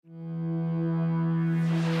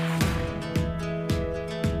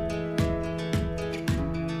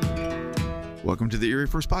Welcome to the Erie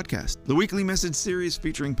First Podcast, the weekly message series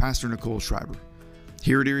featuring Pastor Nicole Schreiber.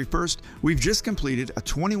 Here at Erie First, we've just completed a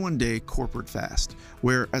 21-day corporate fast,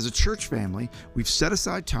 where as a church family, we've set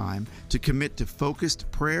aside time to commit to focused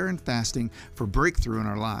prayer and fasting for breakthrough in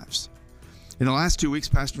our lives. In the last 2 weeks,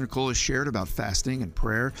 Pastor Nicole has shared about fasting and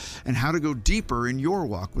prayer and how to go deeper in your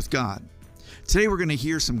walk with God. Today, we're going to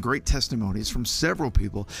hear some great testimonies from several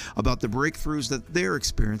people about the breakthroughs that they're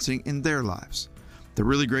experiencing in their lives. They're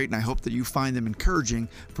really great, and I hope that you find them encouraging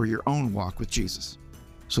for your own walk with Jesus.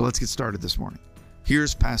 So let's get started this morning.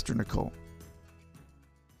 Here's Pastor Nicole.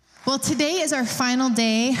 Well, today is our final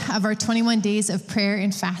day of our 21 days of prayer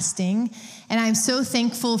and fasting, and I'm so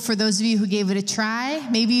thankful for those of you who gave it a try,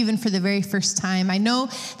 maybe even for the very first time. I know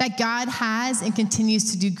that God has and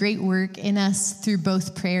continues to do great work in us through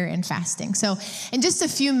both prayer and fasting. So in just a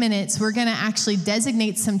few minutes, we're going to actually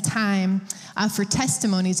designate some time for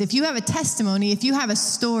testimonies. If you have a testimony, if you have a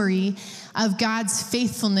story of God's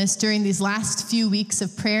faithfulness during these last few weeks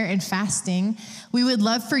of prayer and fasting, we would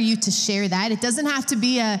love for you to share that. It doesn't have to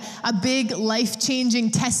be a big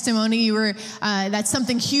life-changing testimony where that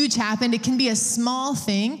something huge happened. It can be a small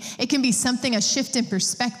thing. It can be something, a shift in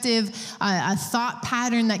perspective, a thought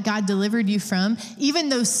pattern that God delivered you from. Even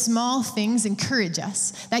those small things encourage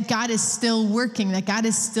us that God is still working, that God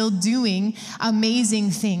is still doing amazing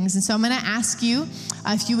things. And so I'm going to ask you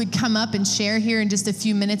if you would come up and share here in just a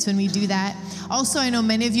few minutes when we do that. Also, I know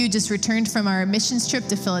many of you just returned from our missions trip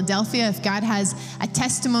to Philadelphia. If God has a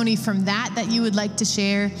testimony from that you would like to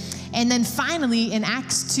share. And then finally, in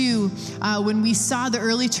Acts 2, when we saw the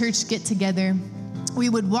early church get together, we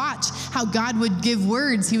would watch how God would give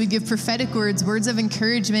words. He would give prophetic words, words of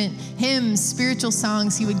encouragement, hymns, spiritual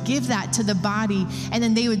songs. He would give that to the body, and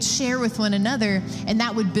then they would share with one another, and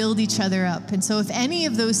that would build each other up. And so if any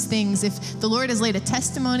of those things, if the Lord has laid a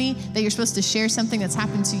testimony that you're supposed to share something that's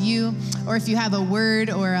happened to you, or if you have a word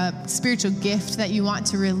or a spiritual gift that you want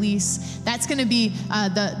to release, that's going to be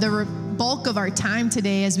the bulk of our time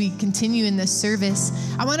today as we continue in this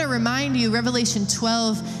service. I want to remind you, Revelation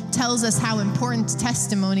 12 tells us how important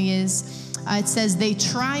testimony is. It says, they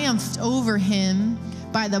triumphed over him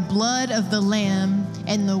by the blood of the Lamb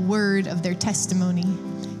and the word of their testimony.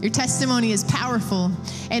 Your testimony is powerful.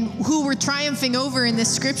 And who we're triumphing over in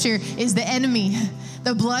this scripture is the enemy,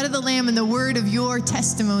 the blood of the Lamb and the word of your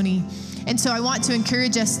testimony. And so I want to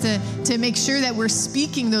encourage us to make sure that we're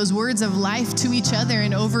speaking those words of life to each other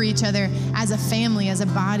and over each other as a family, as a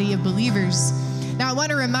body of believers. Now, I want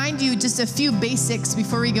to remind you just a few basics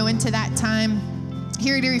before we go into that time.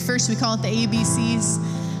 Here at Erie First, we call it the ABCs.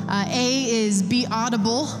 A is be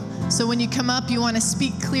audible. So when you come up, you want to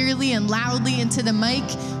speak clearly and loudly into the mic.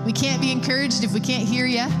 We can't be encouraged if we can't hear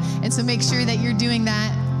you. And so make sure that you're doing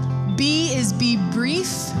that. B is be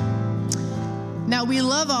brief. Now, we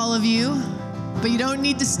love all of you, but you don't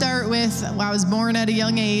need to start with, well, I was born at a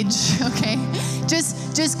young age, okay?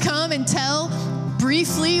 Just come and tell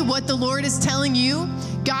briefly what the Lord is telling you.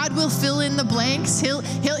 God will fill in the blanks.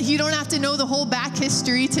 You don't have to know the whole back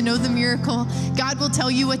history to know the miracle. God will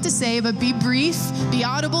tell you what to say, but be brief, be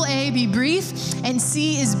audible, A, be brief, and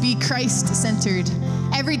C is be Christ-centered.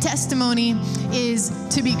 Every testimony is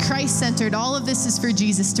to be Christ-centered. All of this is for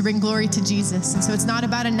Jesus, to bring glory to Jesus. And so it's not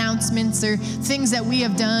about announcements or things that we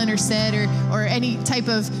have done or said or any type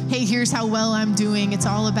of, hey, here's how well I'm doing. It's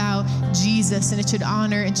all about Jesus, and it should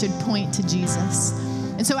honor and should point to Jesus.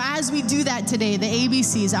 And so as we do that today, the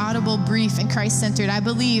ABCs, audible, brief, and Christ-centered, I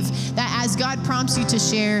believe that as God prompts you to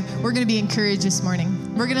share, we're going to be encouraged this morning.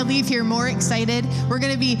 We're going to leave here more excited. We're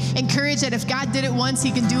going to be encouraged that if God did it once,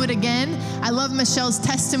 he can do it again. I love Michelle's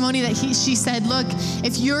testimony that she said, look,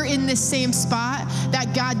 if you're in this same spot,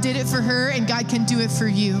 that God did it for her and God can do it for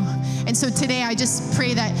you. And so today I just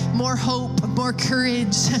pray that more hope, more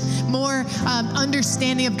courage, more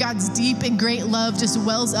understanding of God's deep and great love just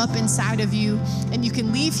wells up inside of you. And you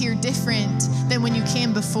can leave here different than when you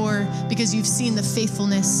came before because you've seen the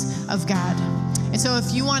faithfulness of God. And so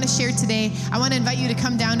if you want to share today, I want to invite you to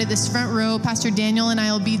come down to this front row. Pastor Daniel and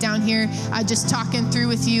I will be down here just talking through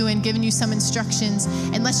with you and giving you some instructions.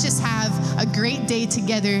 And let's just have a great day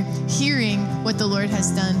together hearing what the Lord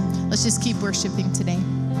has done. Let's just keep worshiping today.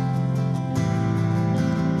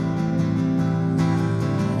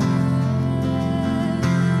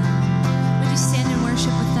 Would you stand and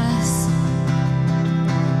worship with us?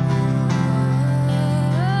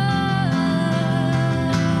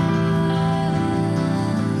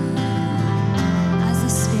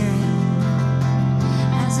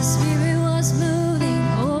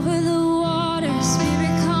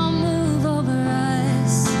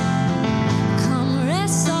 Come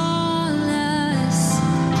rest on us.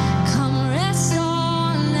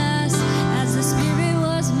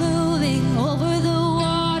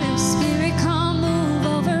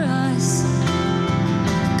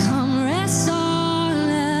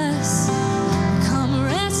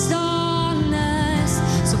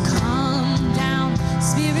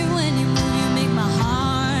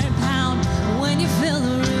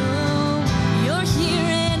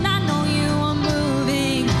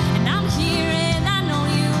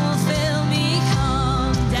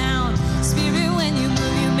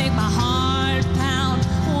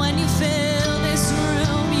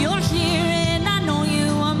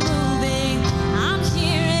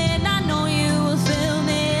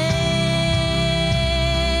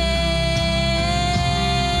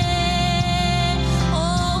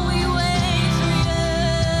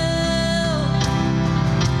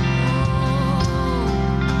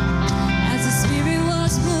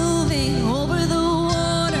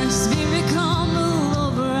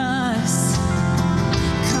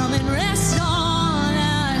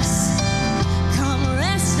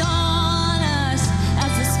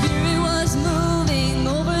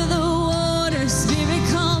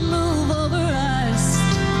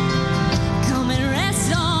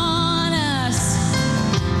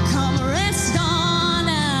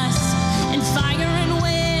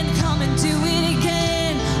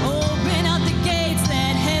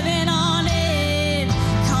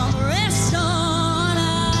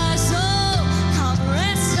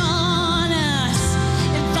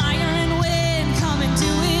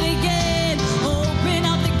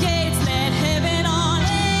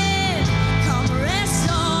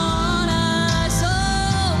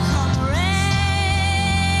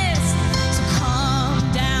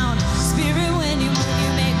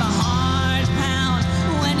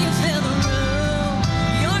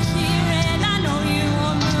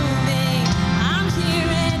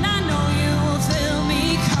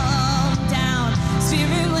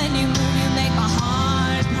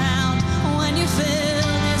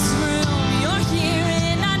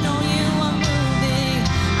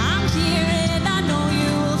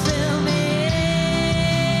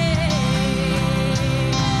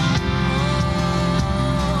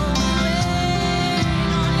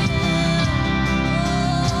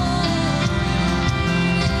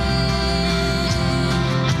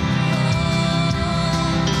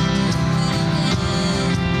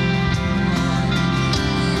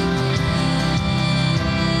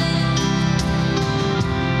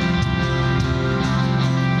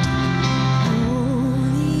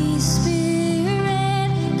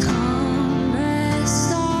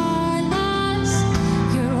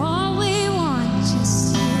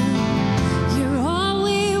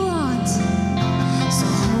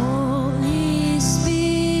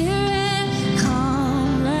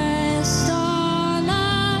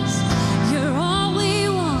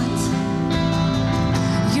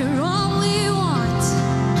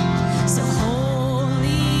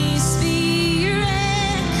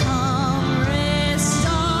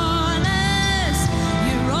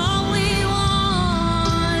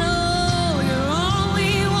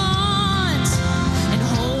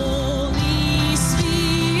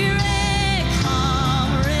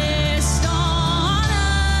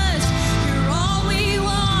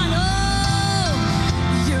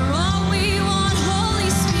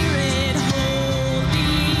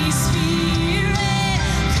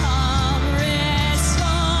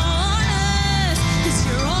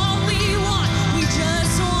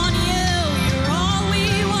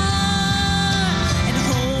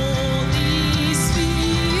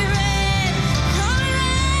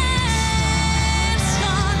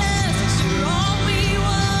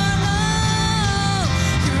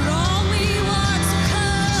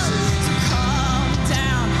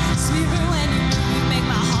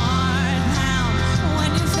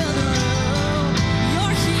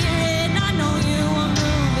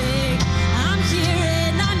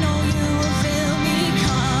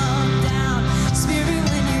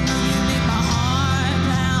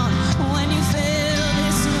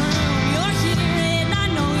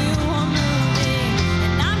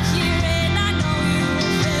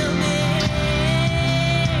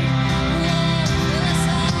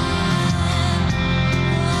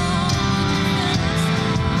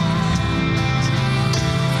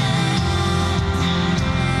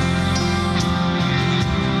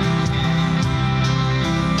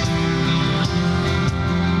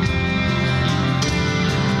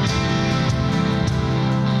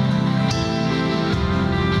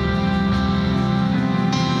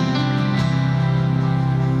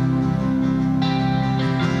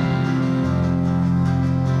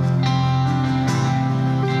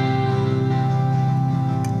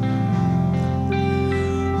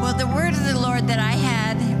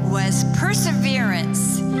 was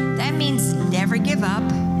perseverance. That means never give up,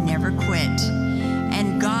 never quit.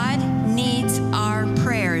 And God needs our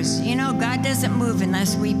prayers. You know, God doesn't move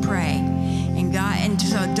unless we pray. And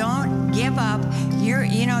so don't give up.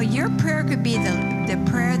 Your prayer could be the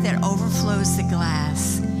prayer that overflows the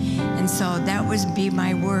glass. And so that would be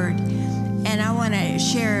my word. And I want to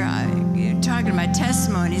share, talking about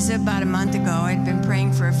testimonies. About a month ago, I'd been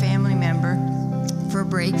praying for a family member for a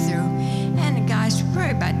breakthrough. And gosh,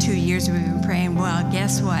 probably about 2 years we've been praying. Well,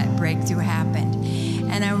 guess what? Breakthrough happened.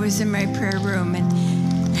 And I was in my prayer room, and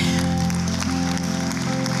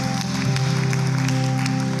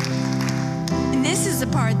this is the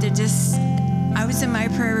part that I was in my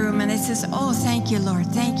prayer room, and I says, oh, thank you, Lord.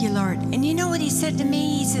 Thank you, Lord. And you know what he said to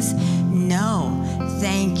me? He says, no,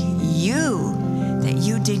 thank you that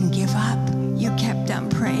you didn't give up. You kept on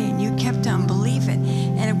praying. You kept on believing.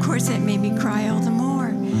 And of course, that made me cry all the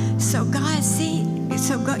more. So God,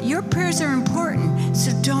 your prayers are important.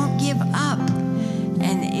 So don't give up.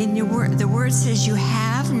 And in your word, the word says you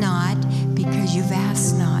have not because you've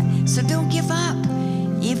asked not. So don't give up.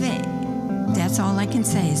 That's all I can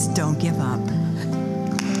say is don't give up.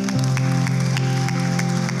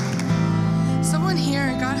 Someone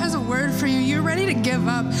here, God has a word for you. You're ready to give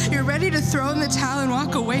up. You're ready to throw in the towel and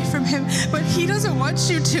walk away from him, but he doesn't want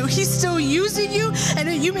you to. He's still using you, and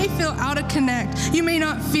you may feel out of connect. You may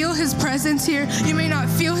not feel his presence here. You may not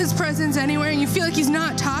feel his presence anywhere, and you feel like he's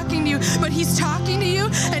not talking to you, but he's talking to you,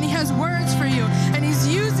 and he has words for you, and he's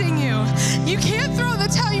using you. You can't throw the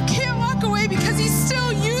towel. You can't walk away because he's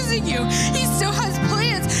still using you. He still has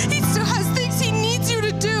plans. He still has things he needs you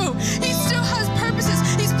to do. He still has purposes.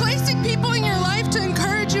 He's placing people in your life to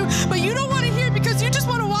encourage you, but you don't want to hear because you just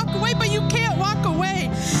want to walk away, but you can't walk away.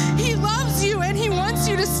 He loves you, and he wants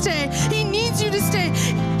you to stay. He needs you to stay.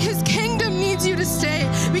 His kingdom needs you to stay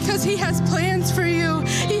because he has plans for you.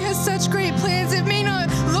 He has such great plans. It may not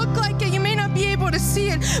look like it. You may not be able to see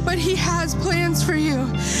it, but he has plans for you.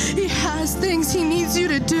 He has things he needs you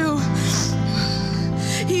to do.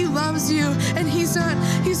 He loves you, and he's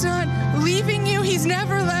not leaving you. He's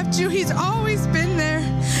never left you. He's always been there.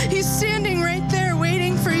 He's standing right there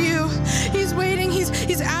waiting for you. He's waiting.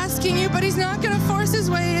 He's asking you, but he's not going to force his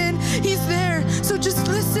way in. He's there. So just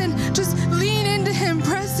listen. Just lean into him.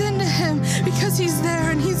 Press into him because he's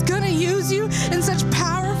there, and he's going to use you in such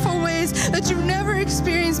powerful ways that you've never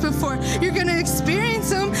experienced before. You're going to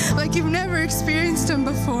experience him like you've never experienced him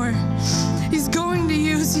before. He's going to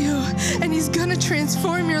use you, and he's going to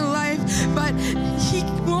transform your life, but he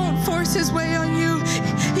won't force his way on you.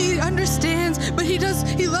 He understands, but he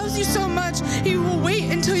loves you so much. He will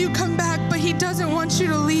wait until you come back, but he doesn't want you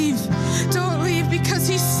to leave. Don't leave because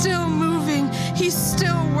he's still moving. He's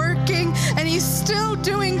still working, and he's still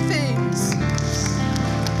doing things.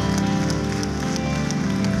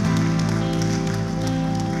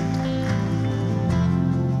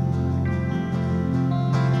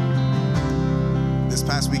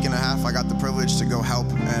 Week and a half, I got the privilege to go help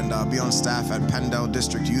and be on staff at Pendle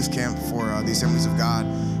District Youth Camp for the Assemblies of God.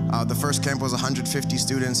 The first camp was 150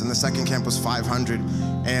 students, and the second camp was 500.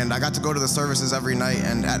 And I got to go to the services every night,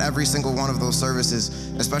 and at every single one of those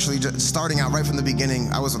services, especially just starting out right from the beginning,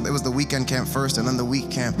 it was the weekend camp first and then the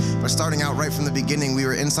week camp. But starting out right from the beginning, we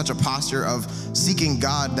were in such a posture of seeking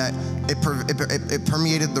God that it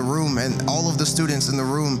permeated the room, and all of the students in the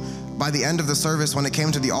room. By the end of the service, when it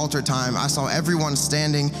came to the altar time, I saw everyone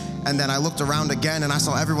standing, and then I looked around again, and I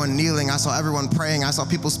saw everyone kneeling. I saw everyone praying. I saw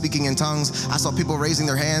people speaking in tongues. I saw people raising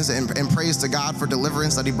their hands in praise to God for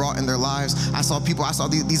deliverance that he brought in their lives. I saw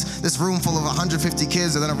this room full of 150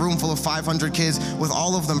 kids, and then a room full of 500 kids, with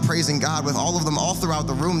all of them praising God, with all of them all throughout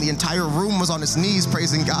the room. The entire room was on its knees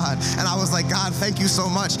praising God. And I was like, God, thank you so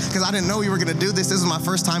much, because I didn't know you were gonna do this. This is my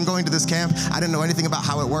first time going to this camp. I didn't know anything about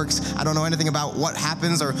how it works. I don't know anything about what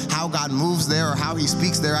happens or how God moves there or how he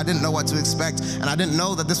speaks there. I didn't know what to expect, and I didn't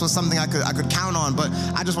know that this was something I could count on. But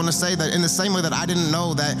I just want to say that in the same way that I didn't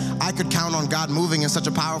know that I could count on God moving in such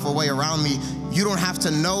a powerful way around me, you don't have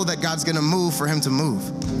to know that God's gonna move for him to move.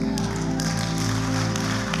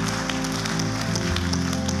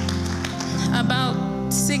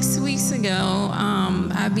 About 6 weeks ago,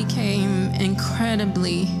 I became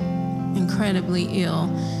incredibly ill,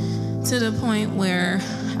 to the point where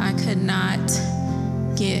I could not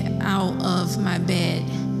get out of my bed.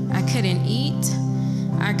 I couldn't eat.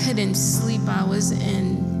 I couldn't sleep. I was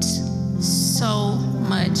in so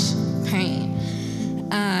much pain.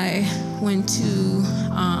 I went to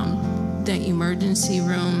the emergency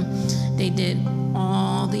room. They did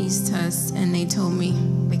all these tests, and they told me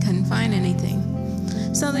they couldn't find anything.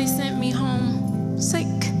 So they sent me home sick.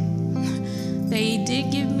 They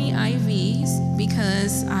did give me IVs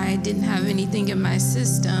because I didn't have anything in my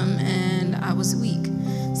system and I was weak.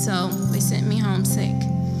 So they sent me home sick.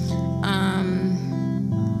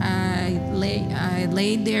 I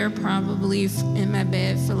laid there probably in my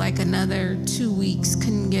bed for like another 2 weeks,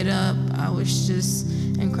 couldn't get up. I was just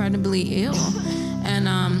incredibly ill, and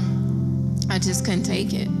I just couldn't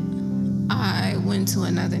take it. I went to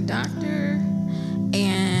another doctor,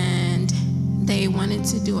 and they wanted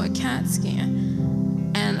to do a CAT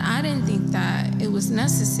scan, and I didn't think that it was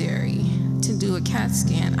necessary to do a CAT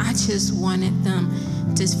scan. I just wanted them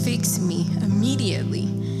to fix me immediately.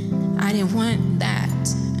 I didn't want that.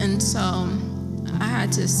 And so I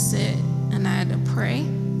had to sit and I had to pray.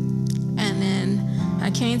 And then I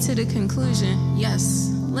came to the conclusion, yes,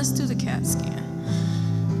 let's do the CAT scan.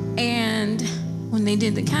 And when they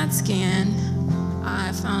did the CAT scan,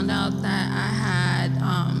 I found out that I had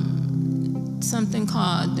something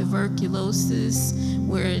called tuberculosis,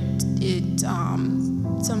 where it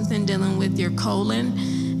something dealing with your colon,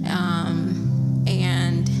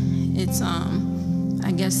 and it's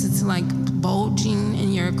I guess it's like bulging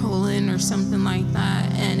in your colon or something like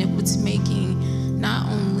that, and it was making not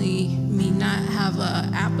only me not have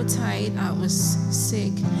an appetite, I was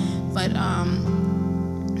sick, but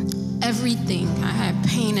everything. I had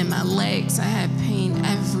pain in my legs, I had pain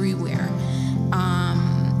everywhere.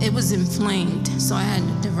 It was inflamed, so I had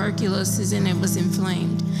tuberculosis and it was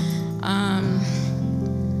inflamed.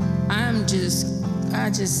 I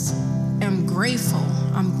just am grateful.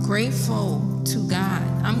 I'm grateful to God.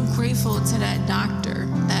 I'm grateful to that doctor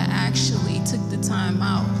that actually took the time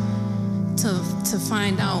out to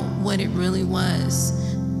find out what it really was,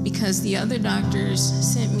 because the other doctors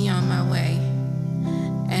sent me on my way,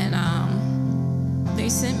 and they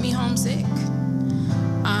sent me home sick.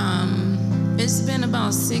 It's been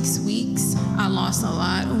about 6 weeks. I lost a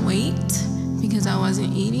lot of weight because I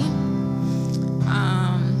wasn't eating.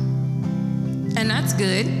 And that's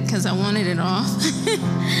good because I wanted it off.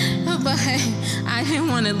 But I didn't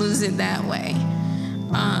want to lose it that way.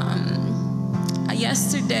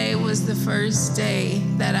 Yesterday was the first day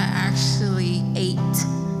that I actually ate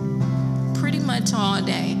pretty much all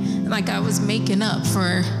day. Like I was making up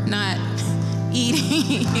for not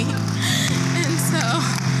eating. And so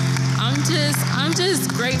I'm just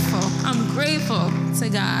grateful. I'm grateful to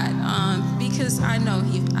God because I know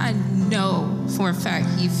for a fact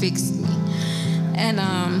He fixed me. And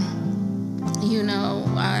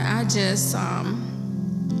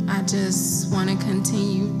I just want to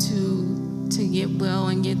continue to get well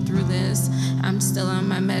and get through this. I'm still on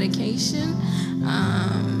my medication,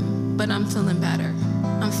 but I'm feeling better.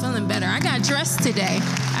 I got dressed today.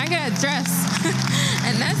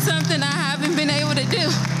 And that's something I haven't been able to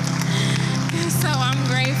do. So I'm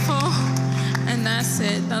grateful, and that's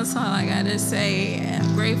it. That's all I got to say.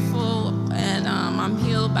 I'm grateful, and I'm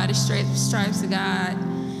healed by the stripes of God.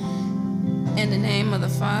 In the name of the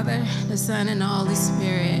Father, the Son, and the Holy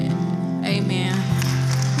Spirit. Amen.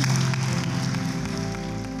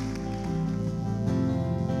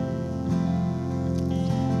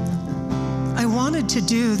 I wanted to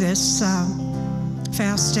do this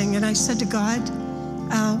fasting, and I said to God,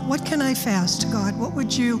 what can I fast, God? What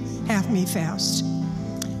would you have me fast?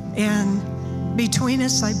 And between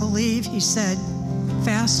us, I believe He said,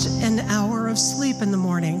 fast an hour of sleep in the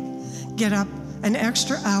morning. Get up an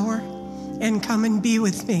extra hour and come and be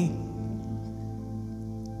with me.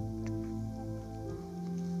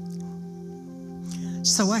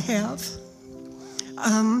 So I have.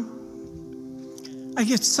 I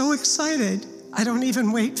get so excited, I don't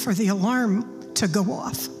even wait for the alarm to go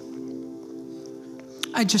off.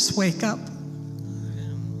 I just wake up.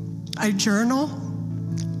 I journal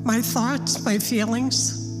my thoughts, my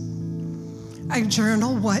feelings. I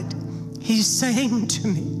journal what He's saying to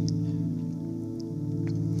me.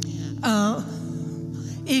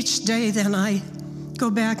 Each day, then I go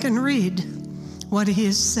back and read what He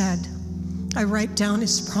has said. I write down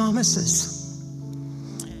His promises.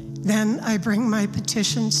 Then I bring my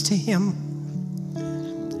petitions to Him.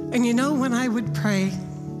 And when I would pray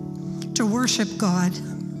to worship God,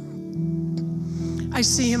 I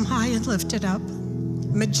see Him high and lifted up,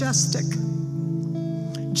 majestic.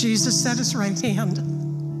 Jesus at His right hand.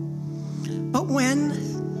 But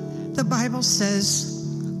when the Bible says,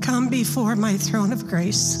 come before my throne of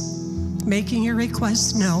grace, making your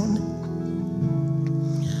requests known,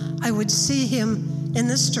 I would see Him in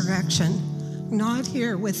this direction, not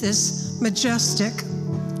here with this majestic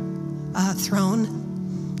throne.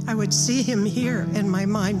 I would see Him here in my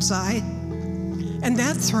mind's eye. And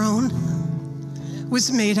that throne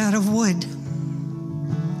was made out of wood.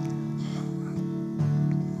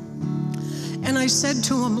 I said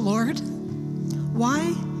to him, Lord,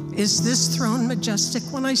 why is this throne majestic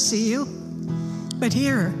when I see you? But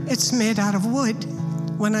here, it's made out of wood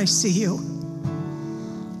when I see you.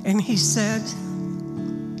 And he said,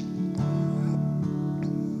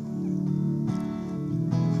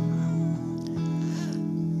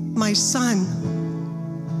 my son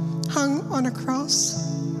hung on a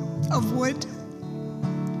cross of wood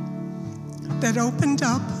that opened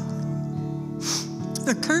up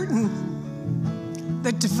the curtain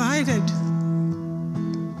that divided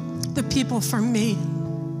the people from me.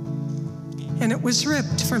 And it was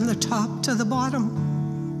ripped from the top to the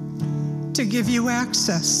bottom to give you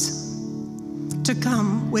access to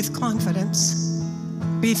come with confidence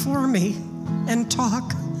before me and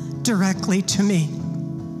talk directly to me.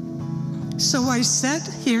 So I sat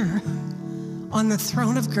here on the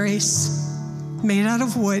throne of grace, made out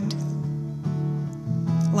of wood,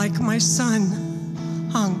 like my son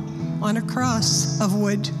hung on a cross of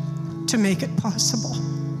wood to make it possible.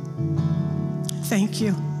 Thank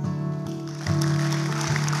you.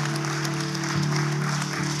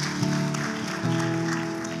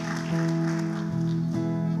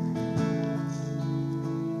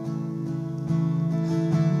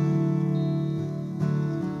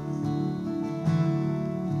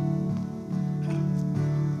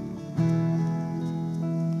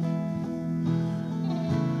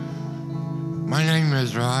 My name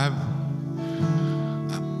is Rob.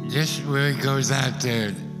 This really goes out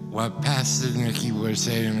to what Pastor Nikki was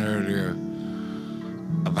saying earlier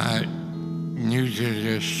about new to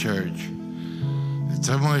this church. It's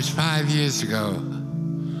almost 5 years ago.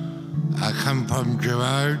 I come from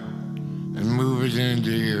Girard and moved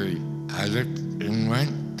into Erie. I looked and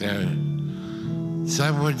went to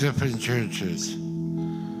several different churches.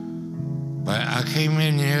 But I came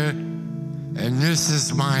in here, and this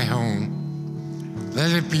is my home.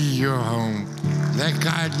 Let it be your home. Let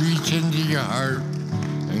God reach into your heart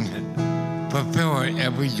and fulfill it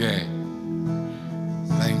every day.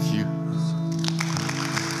 Thank you.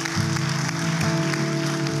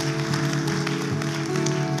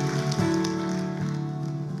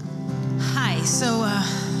 Hi, so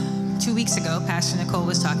 2 weeks ago, Pastor Nicole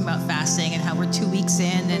was talking about fasting and how we're 2 weeks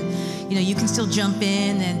in and, you can still jump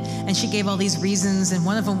in and she gave all these reasons and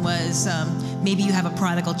one of them was maybe you have a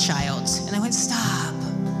prodigal child. And I went, stop,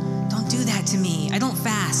 don't do that to me. I don't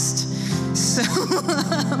fast.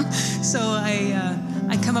 So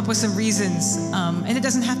I come up with some reasons. And it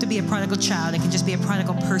doesn't have to be a prodigal child. It can just be a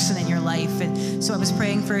prodigal person in your life. And so I was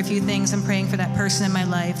praying for a few things. I'm praying for that person in my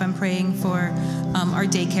life. I'm praying for our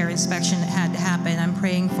daycare inspection that had to happen. I'm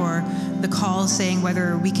praying for the call saying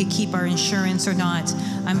whether we could keep our insurance or not.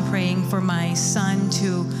 I'm praying for my son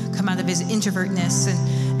to come out of his introvertness.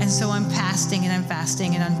 And so I'm fasting and I'm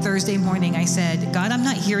fasting. And on Thursday morning, I said, God, I'm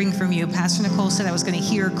not hearing from you. Pastor Nicole said I was going to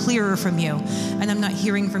hear clearer from you. And I'm not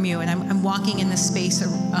hearing from you. And I'm walking in this space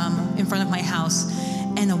in front of my house.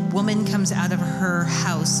 And a woman comes out of her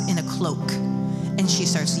house in a cloak. And she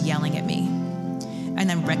starts yelling at me.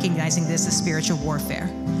 And I'm recognizing this as spiritual warfare.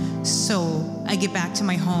 So I get back to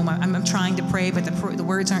my home. I'm trying to pray, but the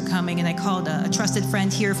words aren't coming. And I called a trusted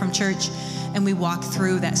friend here from church. And we walked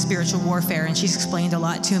through that spiritual warfare, and she's explained a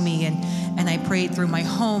lot to me. And I prayed through my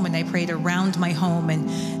home, and I prayed around my home, and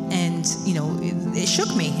it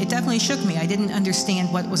shook me. It definitely shook me. I didn't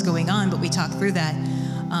understand what was going on, but we talked through that.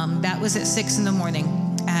 That was at 6 in the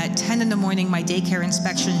morning. At 10 in the morning, my daycare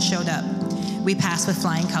inspection showed up. We passed with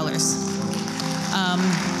flying colors.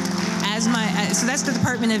 So that's the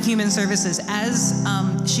Department of Human Services. As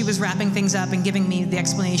she was wrapping things up and giving me the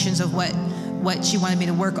explanations of what she wanted me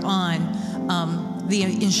to work on, the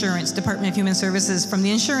insurance, Department of Human Services from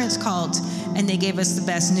the insurance called, and they gave us the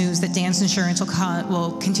best news that Dan's insurance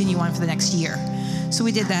will continue on for the next year. So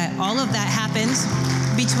we did that. All of that happened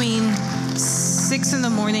between 6 in the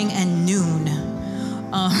morning and noon.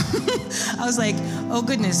 I was like, oh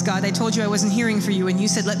goodness, God, I told you I wasn't hearing for you, and you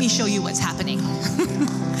said, let me show you what's happening.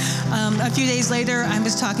 A few days later, I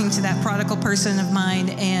was talking to that prodigal person of mine,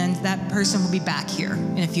 and that person will be back here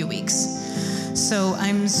in a few weeks. So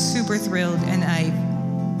I'm super thrilled, and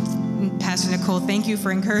Pastor Nicole, thank you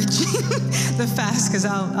for encouraging the fast, because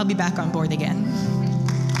I'll be back on board again.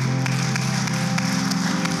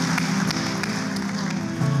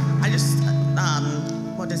 I just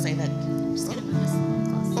wanted to say that.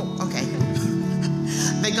 Oh, okay.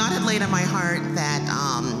 That God had laid on my heart that,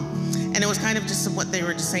 and it was kind of just what they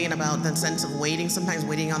were just saying about the sense of waiting, sometimes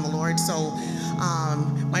waiting on the Lord. So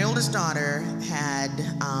my oldest daughter had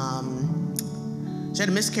a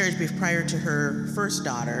miscarriage prior to her first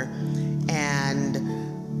daughter, and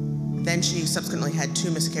Then she subsequently had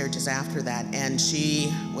 2 miscarriages after that, and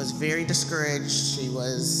she was very discouraged. She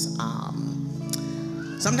was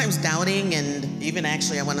sometimes doubting, and even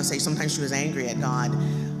actually, I want to say sometimes she was angry at God.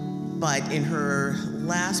 But in her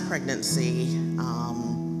last pregnancy,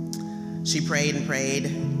 she prayed and prayed,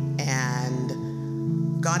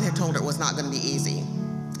 and God had told her it was not going to be easy,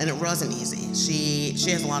 and it wasn't easy. She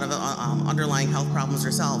has a lot of underlying health problems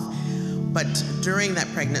herself, but during that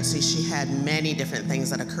pregnancy, she had many different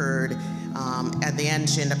things that occurred. At the end,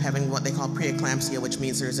 she ended up having what they call preeclampsia, which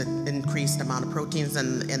means there's an increased amount of proteins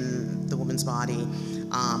in the woman's body,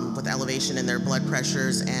 with elevation in their blood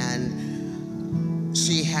pressures, and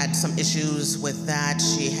she had some issues with that.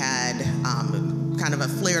 She had kind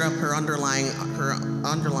of flared up her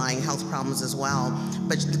underlying health problems as well.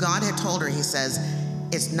 But God had told her, he says,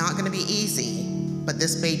 it's not going to be easy, but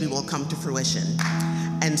this baby will come to fruition.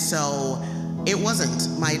 And so it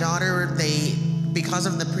wasn't. My daughter, because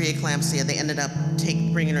of the preeclampsia, they ended up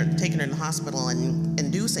taking her to the hospital and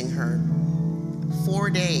inducing her 4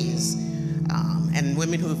 days. And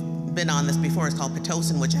women who've been on this before, it's called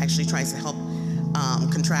Pitocin, which actually tries to help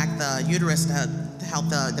contract the uterus to help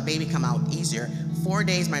the baby come out easier. 4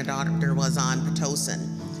 days my daughter was on Pitocin.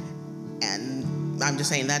 And I'm just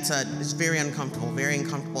saying it's very uncomfortable, very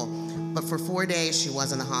uncomfortable. But for 4 days she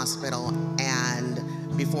was in the hospital, and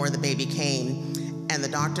before the baby came, and the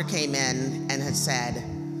doctor came in and had said,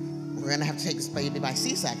 we're gonna have to take this baby by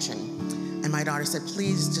C-section. And my daughter said,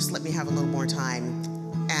 please just let me have a little more time.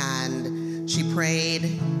 And she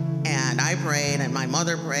prayed, and I prayed, and my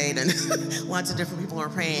mother prayed, and lots of different people were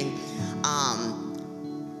praying.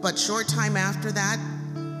 But short time after that,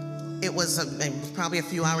 it was probably a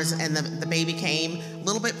few hours, and the baby came, a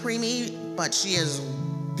little bit preemie, but she is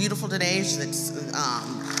beautiful today. She's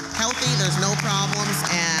healthy, there's no problems,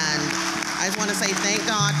 and I just want to say thank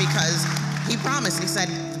God, because he promised, he said,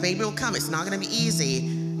 the baby will come, it's not going to be easy,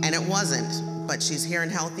 and it wasn't. But she's here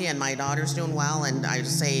and healthy, and my daughter's doing well, and I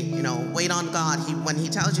just say, wait on God. When he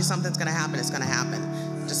tells you something's going to happen, it's going to happen.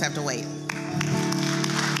 Just have to wait.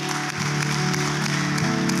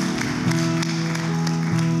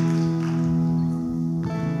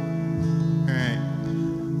 All right.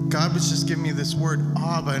 God was just giving me this word,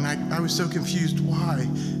 Abba, and I was so confused why.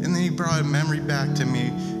 And then he brought a memory back to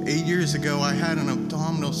me. 8 years ago, I had an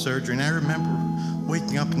abdominal surgery, and I remember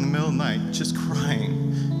waking up in the middle of the night just crying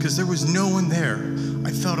because there was no one there.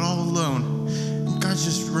 I felt all alone. And God's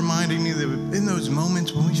just reminding me that in those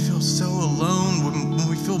moments when we feel so alone, when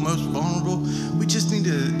we feel most vulnerable, we just need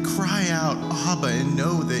to cry out, Abba, and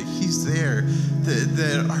know that he's there,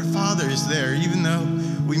 that our Father is there. Even though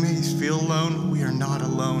we may feel alone, we are not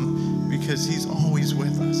alone because he's always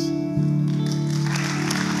with us.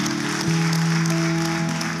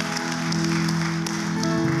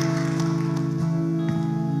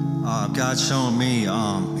 God's showing me,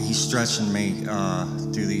 he's stretching me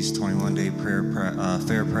through these 21-day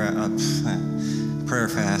prayer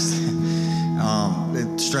fast.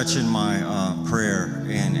 It's stretching my prayer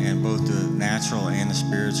and both the natural and the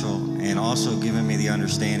spiritual, and also giving me the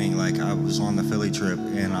understanding, like I was on the Philly trip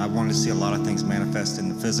and I wanted to see a lot of things manifest in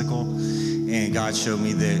the physical, and God showed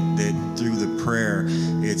me that through the prayer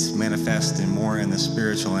it's manifesting more in the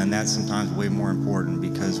spiritual, and that's sometimes way more important,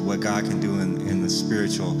 because what God can do in the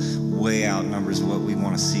spiritual way outnumbers what we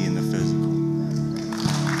want to see in the physical.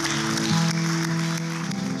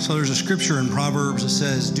 So there's a scripture in Proverbs that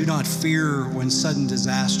says, do not fear when sudden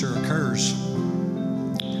disaster occurs.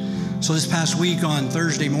 So this past week on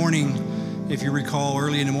Thursday morning, if you recall,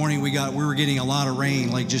 early in the morning, we were getting a lot of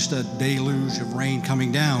rain, like just a deluge of rain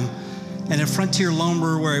coming down. And at Frontier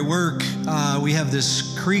Lumber, where I work, we have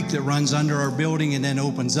this creek that runs under our building and then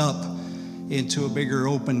opens up into a bigger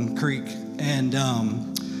open creek. And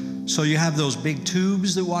so you have those big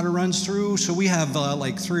tubes that water runs through. So we have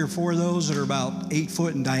like 3 or 4 of those that are about 8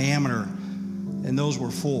 foot in diameter, and those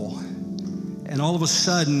were full. And all of a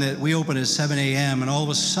sudden, we opened at 7 a.m., and all of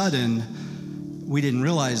a sudden, we didn't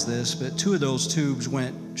realize this, but 2 of those tubes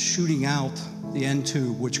went shooting out the end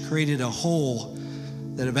tube, which created a hole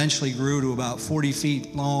that eventually grew to about 40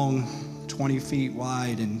 feet long, 20 feet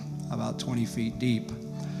wide, and about 20 feet deep.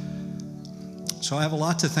 So I have a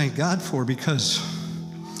lot to thank God for, because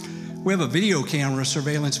we have a video camera,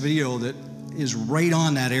 surveillance video, that is right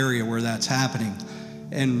on that area where that's happening.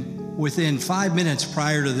 And within 5 minutes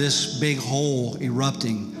prior to this big hole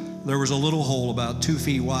erupting, there was a little hole about 2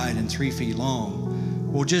 feet wide and 3 feet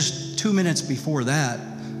long. Well, just 2 minutes before that,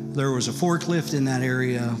 there was a forklift in that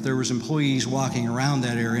area. There was employees walking around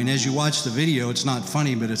that area. And as you watch the video, it's not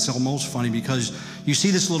funny, but it's almost funny, because you see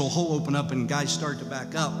this little hole open up and guys start to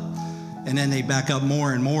back up. And then they back up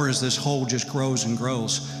more and more as this hole just grows and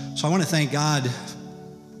grows. So I want to thank God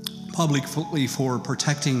publicly for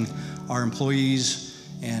protecting our employees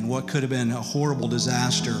and what could have been a horrible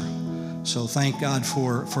disaster. So thank God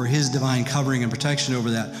for his divine covering and protection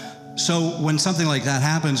over that. So when something like that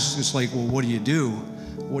happens, it's like, well, what do you do?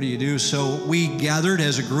 What do you do? So we gathered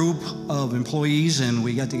as a group of employees and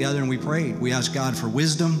we got together and we prayed. We asked God for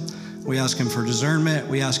wisdom. We asked him for discernment.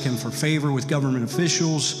 We asked him for favor with government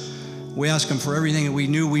officials. We asked him for everything that we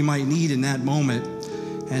knew we might need in that moment.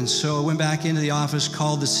 And so I went back into the office,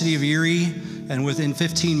 called the city of Erie, and within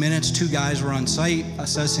 15 minutes, 2 guys were on site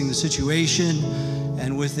assessing the situation.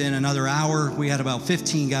 And within another hour, we had about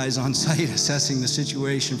 15 guys on site assessing the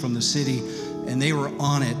situation from the city, and they were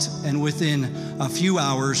on it. And within a few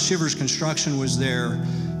hours, Shivers Construction was there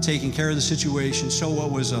taking care of the situation. So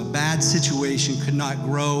what was a bad situation could not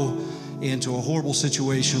grow into a horrible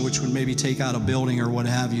situation, which would maybe take out a building or what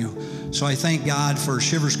have you. So I thank God for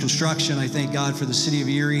Shivers Construction. I thank God for the city of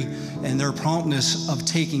Erie and their promptness of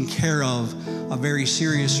taking care of a very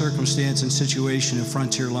serious circumstance and situation at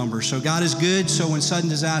Frontier Lumber. So God is good. So when sudden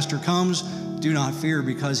disaster comes, do not fear,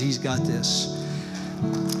 because he's got this.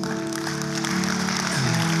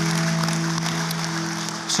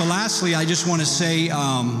 So lastly, I just want to say,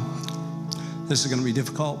 this is going to be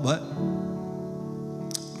difficult, but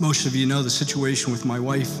most of you know the situation with my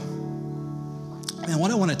wife. And what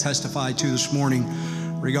I want to testify to this morning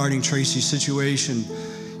regarding Tracy's situation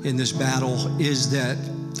in this battle is that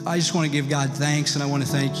I just want to give God thanks, and I want to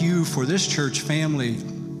thank you for this church family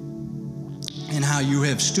and how you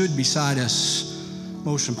have stood beside us.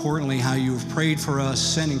 Most importantly, how you have prayed for us,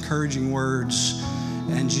 sent encouraging words,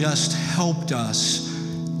 and just helped us.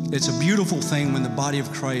 It's a beautiful thing when the body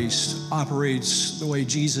of Christ operates the way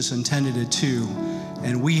Jesus intended it to.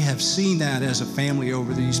 And we have seen that as a family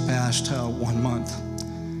over these past 1 month.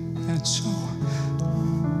 And so,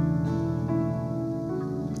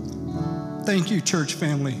 thank you, church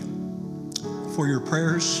family, for your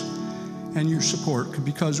prayers and your support,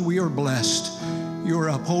 because we are blessed. You are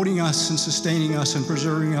upholding us and sustaining us and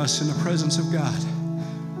preserving us in the presence of God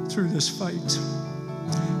through this fight.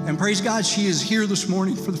 And praise God, she is here this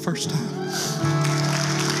morning for the first time.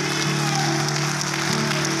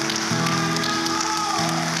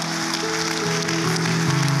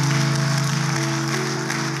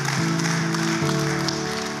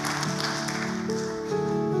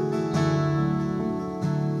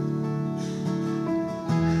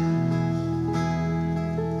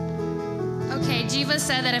 Jiva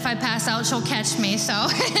said that if I pass out, she'll catch me. So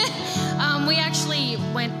we actually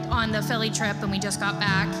went on the Philly trip and we just got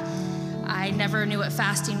back. I never knew what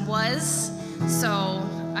fasting was, so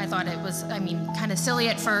I thought it was, kind of silly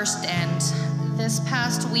at first. And this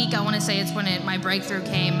past week, I want to say it's when my breakthrough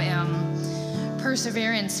came.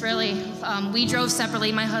 Perseverance, really. We drove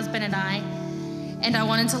separately, my husband and I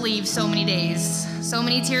wanted to leave so many days. So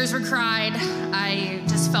many tears were cried. I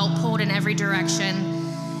just felt pulled in every direction.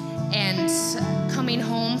 And coming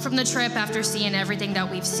home from the trip after seeing everything that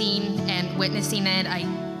we've seen and witnessing it, I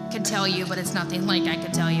could tell you, but it's nothing like I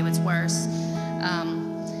could tell you. It's worse.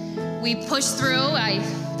 We pushed through. I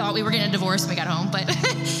thought we were getting a divorce when we got home, but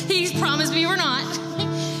he promised me we're not.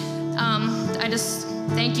 I just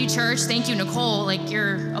thank you, church. Thank you, Nicole.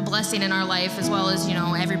 You're a blessing in our life, as well as,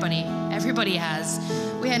 everybody has.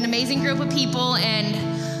 We had an amazing group of people, and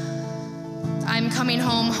I'm coming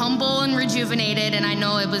home humble and rejuvenated, and I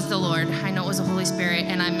know it was the Lord. I know it was the Holy Spirit,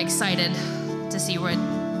 and I'm excited to see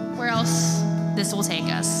where else this will take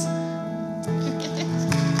us.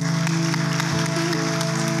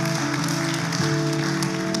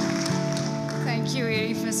 Thank you,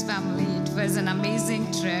 Erie First family. It was an amazing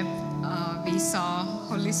trip. We saw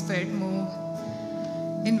Holy Spirit move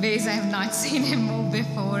in ways I have not seen him move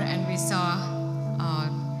before, and we saw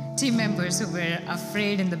team members who were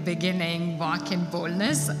afraid in the beginning walk in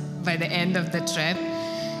boldness by the end of the trip.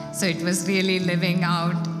 So it was really living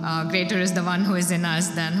out, greater is the one who is in us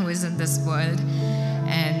than who is in this world.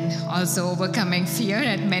 And also overcoming fear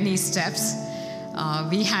at many steps.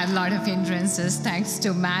 We had a lot of hindrances thanks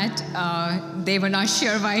to Matt. They were not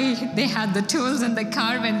sure why they had the tools in the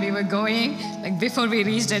car when we were going. Before we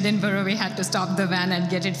reached Edinburgh, we had to stop the van and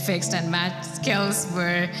get it fixed, and Matt's skills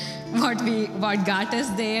were what got us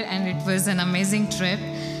there, and it was an amazing trip.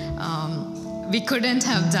 We couldn't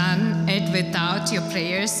have done it without your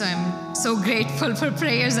prayers, so I'm so grateful for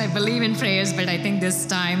prayers. I believe in prayers, but I think this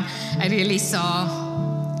time I really saw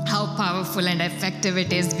how powerful and effective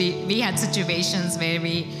it is. We had situations where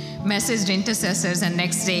we messaged intercessors, and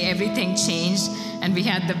next day everything changed, and we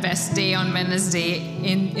had the best day on Wednesday.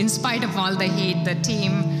 In spite of all the heat, the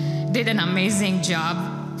team did an amazing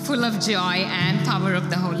job, full of joy and power of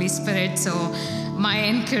the Holy Spirit. So my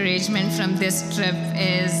encouragement from this trip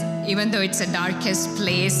is, even though it's a darkest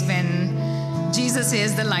place, when Jesus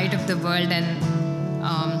is the light of the world, and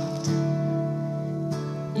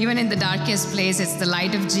even in the darkest place, it's the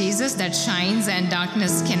light of Jesus that shines and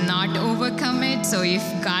darkness cannot overcome it. So if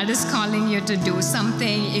God is calling you to do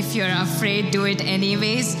something, if you're afraid, do it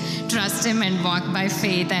anyways. Trust Him and walk by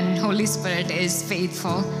faith, and Holy Spirit is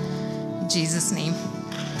faithful. In Jesus' name.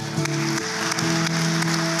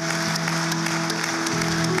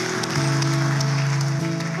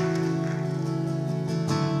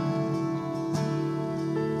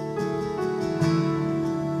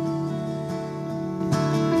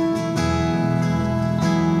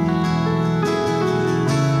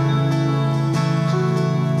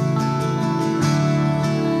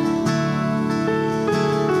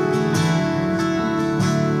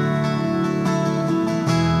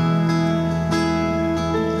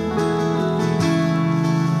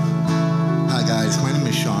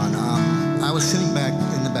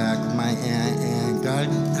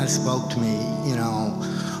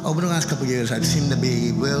 I've seemed to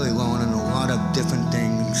be really alone in a lot of different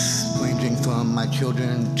things, ranging from my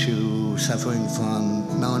children to suffering from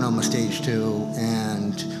melanoma stage 2.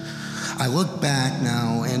 And I look back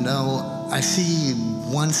now, and though I see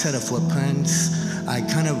one set of footprints, I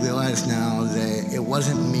kind of realize now that it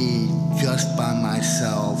wasn't me just by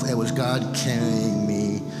myself. It was God carrying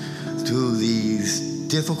me through these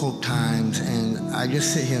difficult times. And I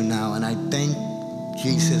just sit here now, and I thank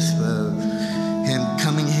Jesus for Him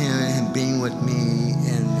coming here and being with me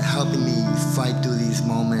and helping me fight through these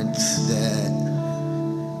moments that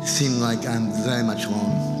seem like I'm very much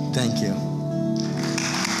alone. Thank you.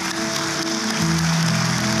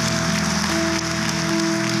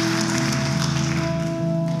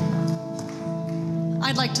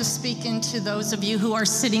 I'd like to speak into those of you who are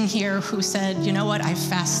sitting here who said, you know what, I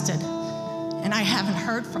fasted and I haven't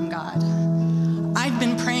heard from God. I've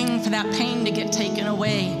been praying for that pain to get taken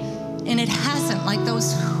away, and it hasn't, like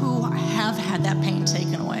those who have had that pain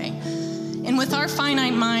taken away. And with our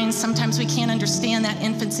finite minds, sometimes we can't understand that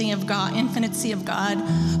infinity of God,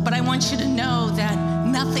 but I want you to know that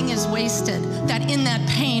nothing is wasted, that in that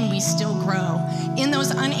pain we still grow. In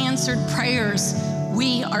those unanswered prayers,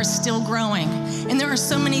 we are still growing. And there are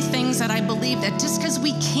so many things that I believe that just because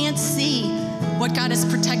we can't see what God has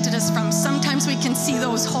protected us from, sometimes we can see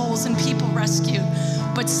those holes and people rescued,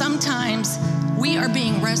 but sometimes we are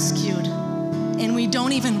being rescued and we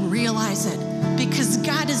don't even realize it because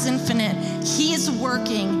God is infinite. He is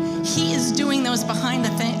working. He is doing those behind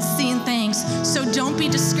the scene things. So don't be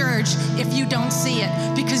discouraged if you don't see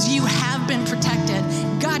it, because you have been protected.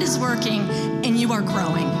 God is working and you are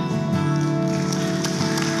growing.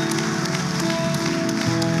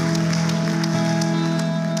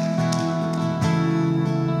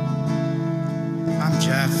 I'm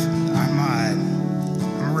Jeff. I'm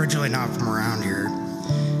originally not from around here.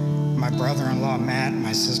 My brother-in-law Matt and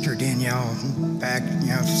my sister Danielle, back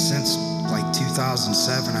since like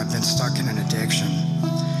 2007, I've been stuck in an addiction,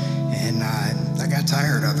 and I got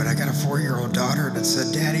tired of it. I got a 4-year-old daughter that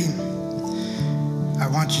said, "Daddy, I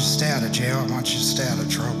want you to stay out of jail. I want you to stay out of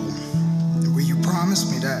trouble. Will you promise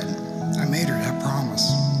me that?" I made her that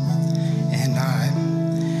promise, and I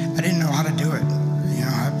didn't know how to do it.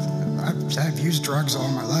 I've used drugs all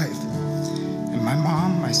my life. And my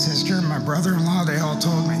mom, my sister, and my brother-in-law, they all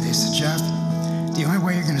told me, they said, "Jeff, the only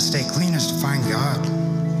way you're going to stay clean is to find God."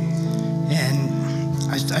 And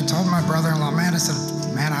I told my brother-in-law, Matt, I said,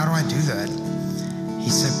 "Matt, how do I do that?" He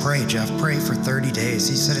said, "Pray, Jeff, pray for 30 days.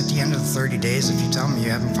 He said, "At the end of the 30 days, if you tell me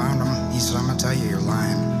you haven't found him," he said, "I'm going to tell you you're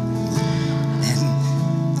lying."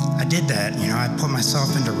 And I did that. I put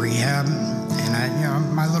myself into rehab.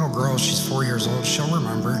 And my little girl, she's 4 years old. She'll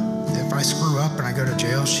remember. If I screw up and I go to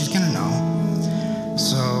jail, she's going to know.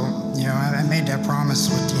 So, I made that promise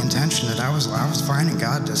with the intention that I was finding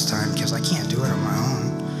God this time, because I can't do it on my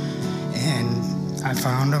own. And I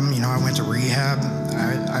found him. I went to rehab.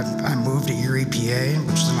 I moved to Erie, PA,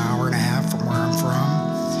 which is an hour and a half from where I'm from.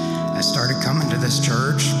 I started coming to this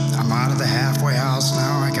church. I'm out of the halfway house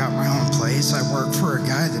now. I got my own place. I work for a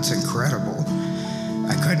guy that's incredible.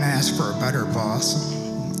 I couldn't ask for a better boss.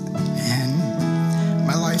 And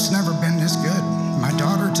my life's never been this good. My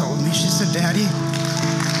daughter told me, she said, "Daddy,"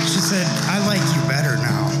 she said, "I like you better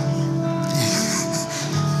now."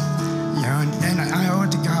 And I owe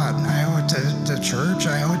it to God. I owe it to the church.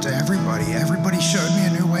 I owe it to everybody. Everybody showed me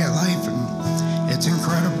a new way of life, and it's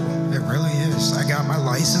incredible. It really is. I got my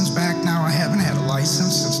license back now. I haven't had a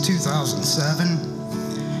license since 2007.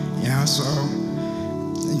 So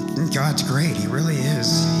God's great. He really is.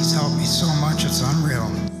 He's helped me so much. It's unreal.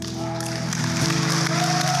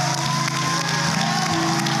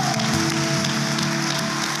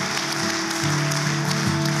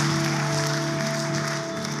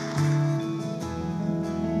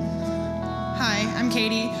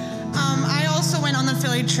 Katie. I also went on the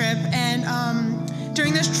Philly trip, and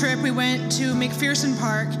during this trip, we went to McPherson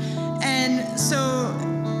Park. And so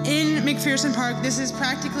in McPherson Park, this is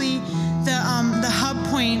practically the hub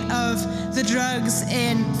point of the drugs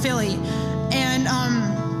in Philly. And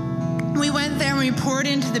we went there and we poured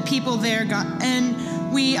into the people there.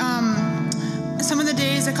 And we,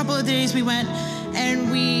 a couple of days we went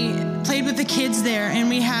and we played with the kids there, and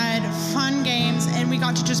we had fun games, and we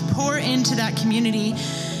got to just pour into that community.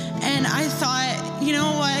 And I thought, you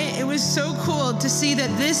know what? It was so cool to see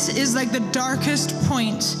that this is like the darkest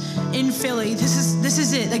point in Philly. This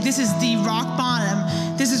is it. Like, this is the rock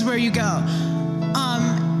bottom. This is where you go.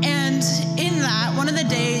 And in that, one of the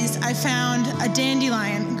days, I found a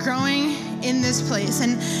dandelion growing in this place.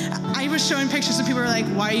 And I was showing pictures, and people were like,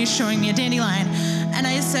 why are you showing me a dandelion? And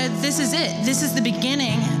I said, this is it. This is the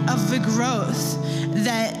beginning of the growth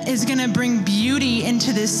that is going to bring beauty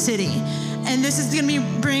into this city. And this is going to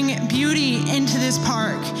bring beauty into this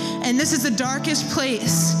park. And this is the darkest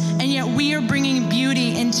place, and yet we are bringing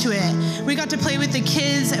beauty into it. We got to play with the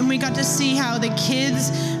kids, and we got to see how the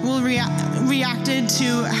kids reacted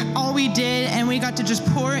to all we did, and we got to just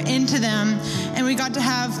pour into them, and we got to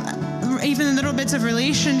have even little bits of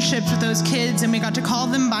relationships with those kids, and we got to call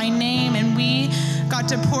them by name, and we got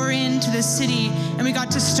to pour into the city, and we got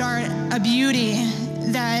to start a beauty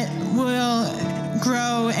that will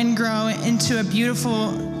grow and grow into a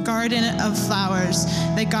beautiful garden of flowers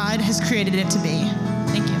that God has created it to be.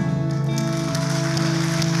 Thank you.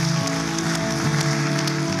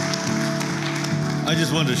 I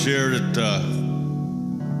just wanted to share that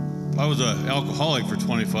I was an alcoholic for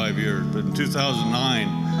 25 years, but in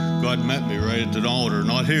 2009, God met me right at the altar,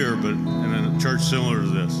 not here, but in a church similar to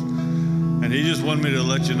this. And he just wanted me to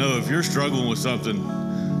let you know, if you're struggling with something,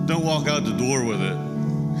 don't walk out the door with it.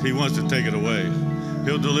 He wants to take it away.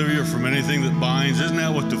 He'll deliver you from anything that binds. Isn't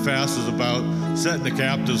that what the fast is about? Setting the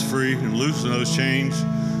captives free and loosening those chains.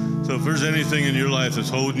 So if there's anything in your life that's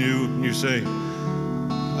holding you, and you say,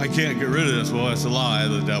 I can't get rid of this, well, that's a lie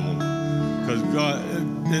of the devil. Because God,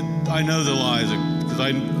 I know the lies, because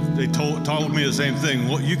they told me the same thing.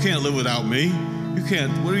 You can't live without me. You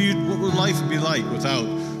can't. What would life be like without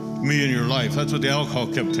me in your life? That's what the alcohol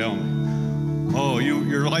kept telling me. Oh,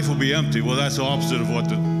 your life will be empty. Well, that's the opposite of what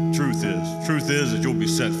the truth is. Truth is that you'll be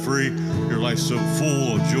set free. Your life's so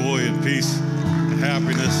full of joy and peace and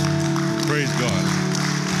happiness. Praise God.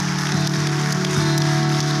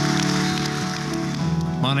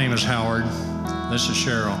 My name is Howard. This is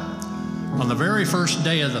Cheryl. On the very first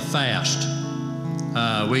day of the fast,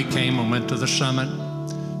 we came and went to the summit,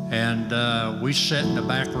 and we sat in the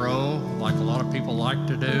back row like a lot of people like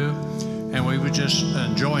to do, and we were just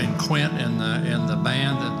enjoying Quint and the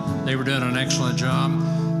band. That they were doing an excellent job,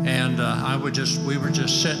 and we were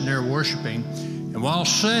just sitting there worshiping. And while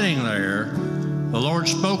sitting there, the Lord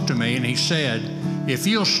spoke to me, and He said, "If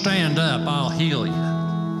you'll stand up, I'll heal you."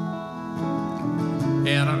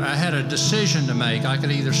 And I had a decision to make. I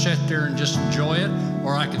could either sit there and just enjoy it,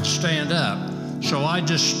 or I could stand up. So I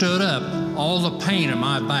just stood up. All the pain in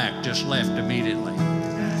my back just left immediately.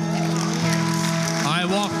 I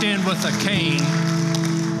walked in with a cane,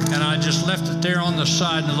 and I just left it there on the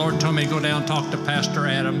side, and the Lord told me to go down and talk to Pastor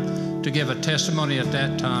Adam to give a testimony at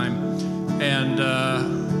that time. And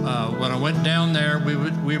when I went down there, we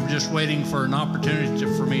were just waiting for an opportunity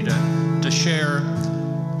for me to share.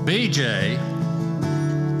 BJ,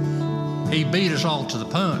 he beat us all to the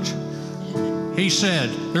punch. He said,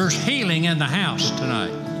 "There's healing in the house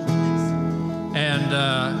tonight."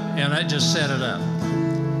 And I just set it up.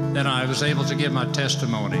 Then I was able to give my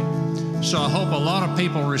testimony. So I hope a lot of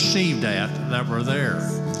people received that were there.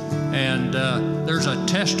 And there's a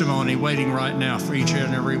testimony waiting right now for each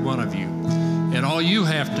and every one of you. And all you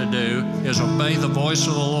have to do is obey the voice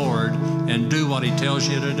of the Lord and do what He tells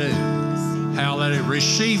you to do. Hallelujah.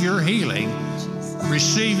 Receive your healing.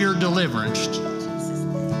 Receive your deliverance.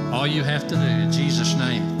 All you have to do in Jesus'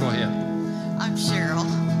 name. Go ahead. I'm Cheryl,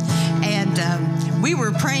 and we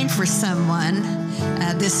were praying for someone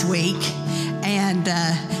this week, and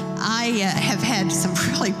I have had some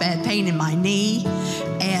really bad pain in my knee,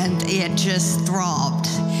 and it just throbbed.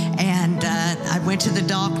 And I went to the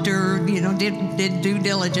doctor, did due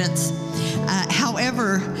diligence.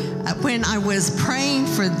 However, when I was praying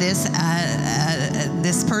for this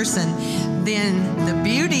person, then the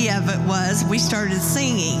beauty of it was we started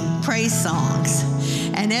singing praise songs.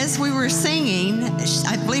 And as we were singing,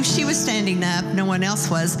 I believe she was standing up, no one else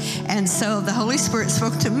was. And so the Holy Spirit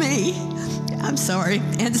spoke to me,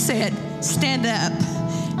 and said, "Stand up,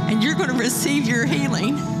 and you're going to receive your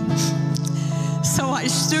healing." So I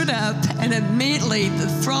stood up, and immediately the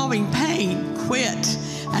throbbing pain quit.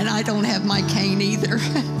 And I don't have my cane either.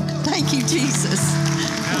 Thank you, Jesus.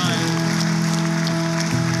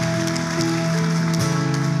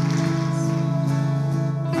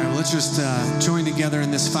 Let's just join together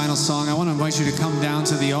in this final song. I want to invite you to come down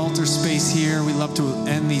to the altar space here. We love to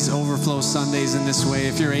end these overflow Sundays in this way.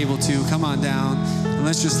 If you're able to, come on down and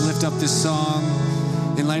let's just lift up this song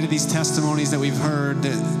in light of these testimonies that we've heard,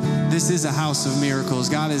 that this is a house of miracles.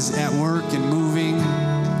 God is at work and moving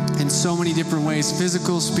in so many different ways.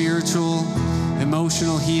 Physical, spiritual,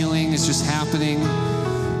 emotional healing is just happening.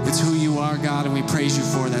 It's who you are, God, and we praise you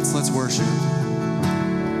for that. So let's worship.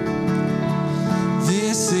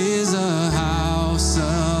 This is a house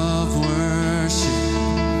of worship.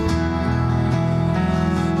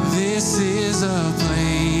 This is a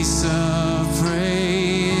place of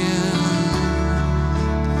prayer,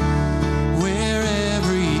 where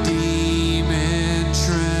every demon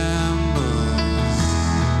trembles,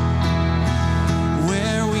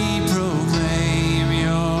 where we proclaim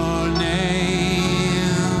your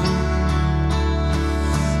name.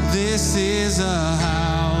 This is a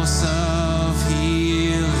house of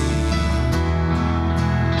healing.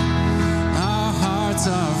 Our hearts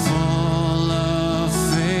are full of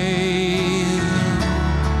faith.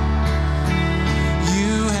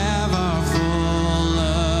 You have our full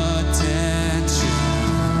attention.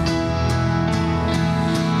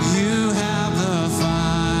 You have the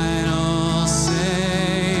final say.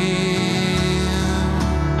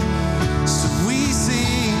 So we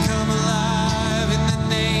sing, come alive in the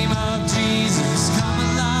name of Jesus. Come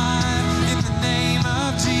alive in the name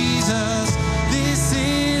of Jesus. This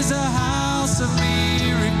is a house of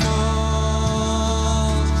miracles.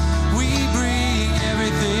 We bring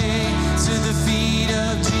everything to the feet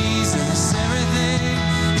of Jesus. Everything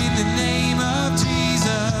in the name of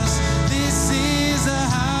Jesus. This is a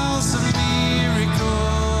house of miracles.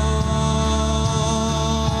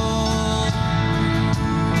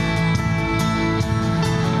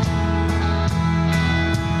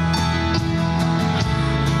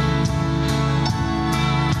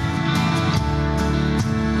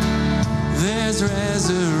 There's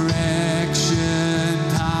resurrection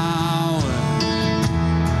power.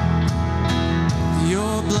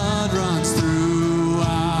 Your blood runs through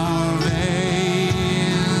our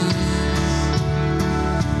veins.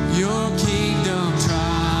 Your kingdom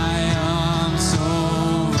triumphs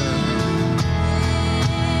over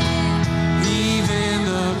even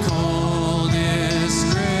the coldest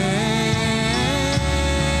grave.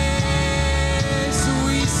 So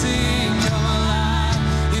we sing, come alive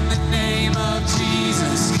in the name of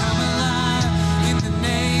Jesus. Come alive in the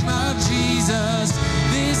name of Jesus.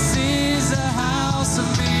 This is a house of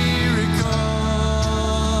miracles.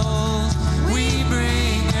 We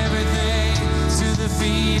bring everything to the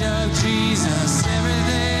feet of Jesus.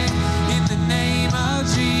 Everything in the name of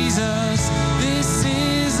Jesus. This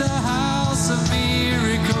is a house of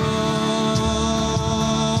miracles.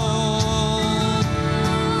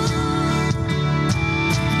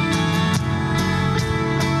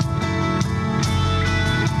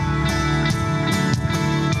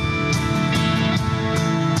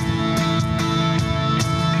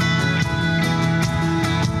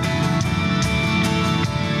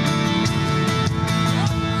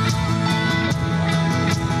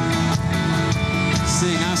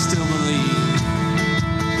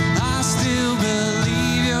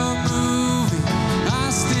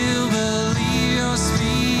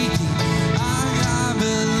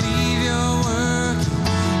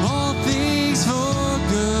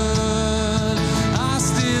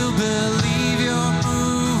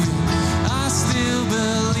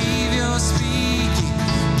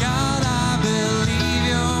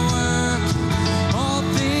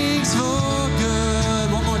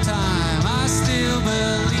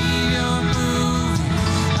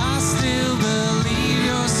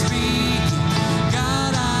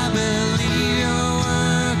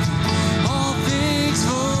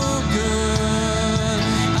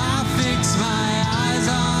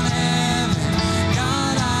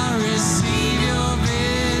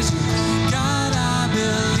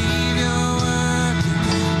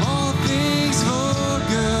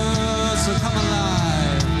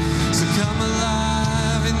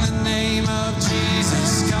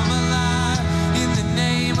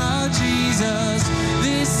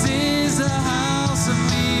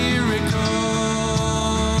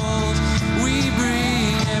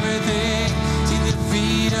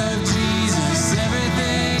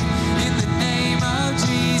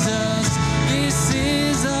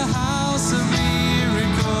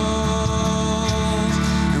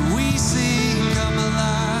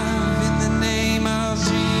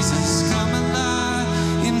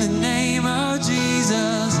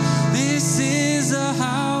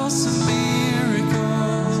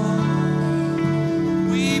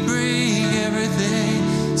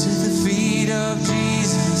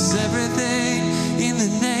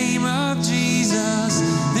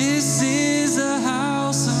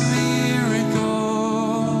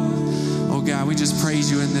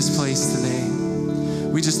 this place today.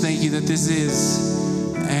 We just thank you that this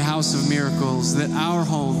is a house of miracles, that our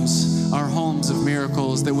homes are homes of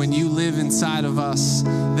miracles, that when you live inside of us,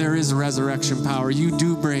 there is resurrection power. You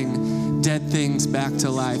do bring dead things back to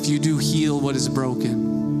life. You do heal what is broken.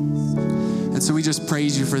 And so we just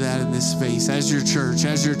praise you for that in this space. As your church,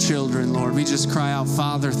 as your children, Lord, we just cry out,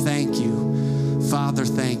 Father, thank you. Father,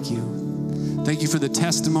 thank you. Thank you for the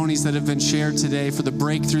testimonies that have been shared today, for the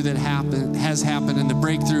breakthrough that has happened, and the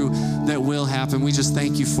breakthrough that will happen. We just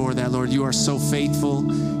thank you for that, Lord. You are so faithful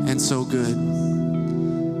and so good.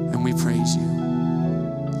 And we praise you.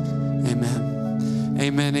 Amen.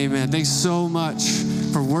 Amen, amen. Thanks so much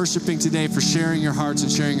for worshiping today, for sharing your hearts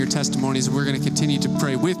and sharing your testimonies. We're going to continue to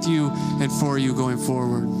pray with you and for you going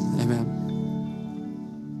forward. Amen.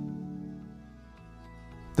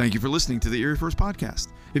 Thank you for listening to the Erie First Podcast.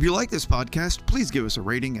 If you like this podcast, please give us a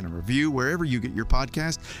rating and a review wherever you get your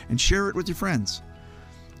podcast and share it with your friends.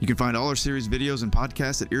 You can find all our series videos and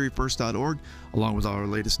podcasts at eriefirst.org, along with all our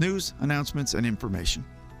latest news, announcements, and information.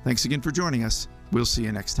 Thanks again for joining us. We'll see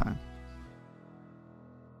you next time.